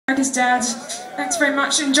Erica's dad. Thanks very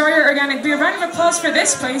much. Enjoy your organic beer. Round of applause for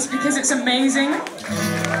this place because it's amazing.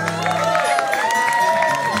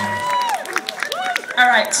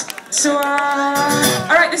 Alright, so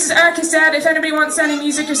alright, this is Erica's dad. If anybody wants any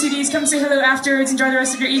music or CDs, come say hello afterwards. Enjoy the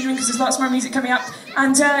rest of your evening because there's lots more music coming up.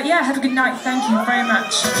 And yeah, have a good night. Thank you very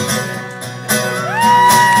much.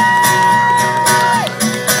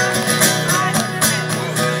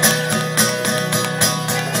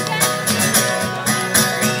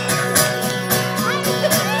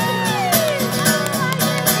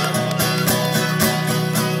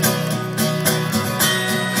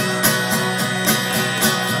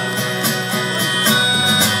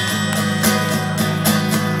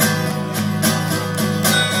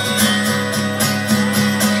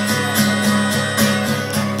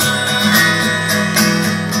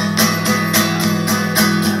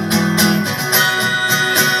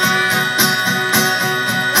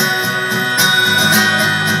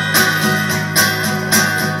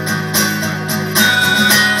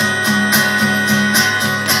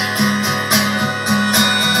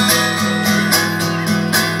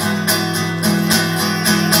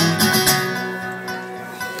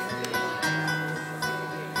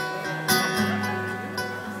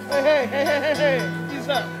 Hey, ease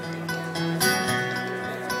up.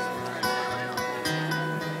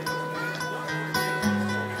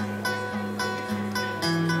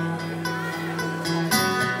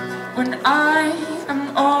 When I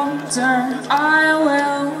am older, I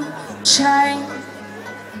will change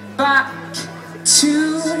back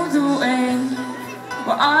to the way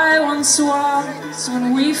where I once was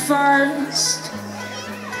when we first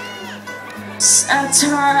set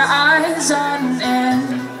our eyes on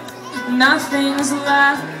it. Nothing's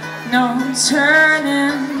left, no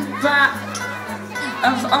turning back.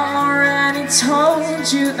 I've already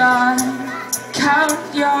told you that.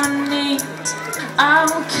 Count your needs,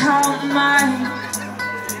 I'll count mine.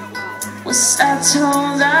 We'll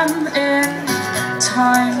settle them in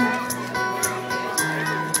time.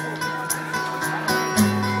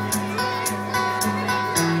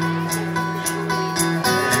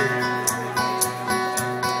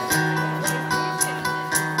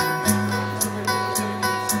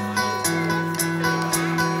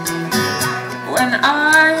 When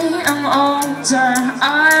I am older,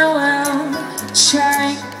 I will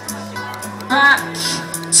change back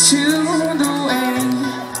to the way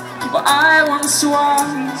where I once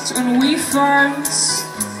was when we first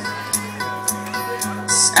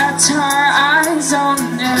set our eyes on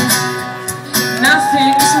it.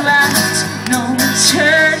 Nothing's left, no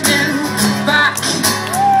turning back.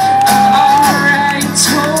 I've already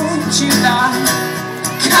told you that.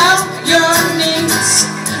 Count your needs,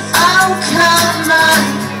 I'll count mine.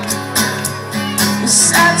 We'll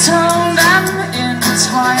settle them in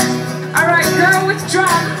time. Alright, girl with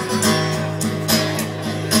drum.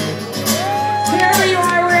 Wherever you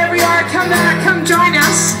are, wherever you are, come back, come join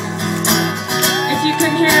us. If you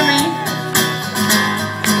can hear me.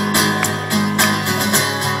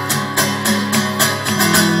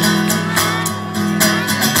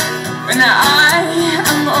 When I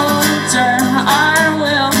am older, I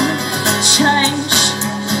will change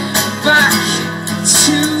back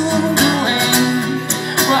to the way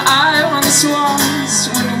where I once was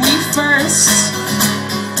when we first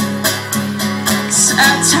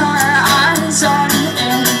set our eyes on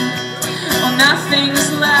it. Well, nothing's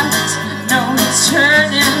left, no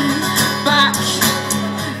turning back.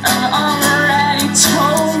 I've already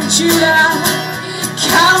told you that.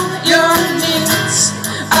 Count your needs,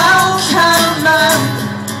 I'll count mine.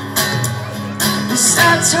 We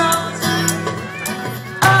settle.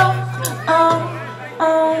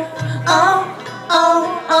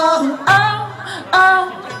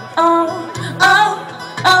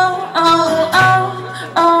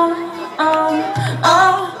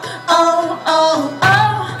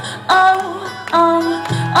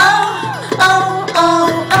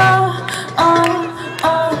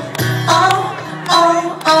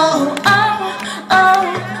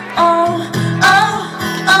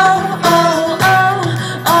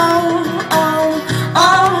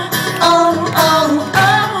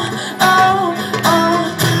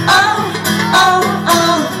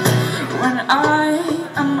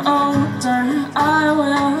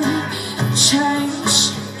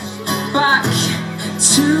 Back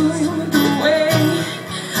to the way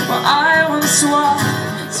where I once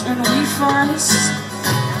was when we first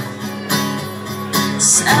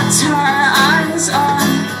set our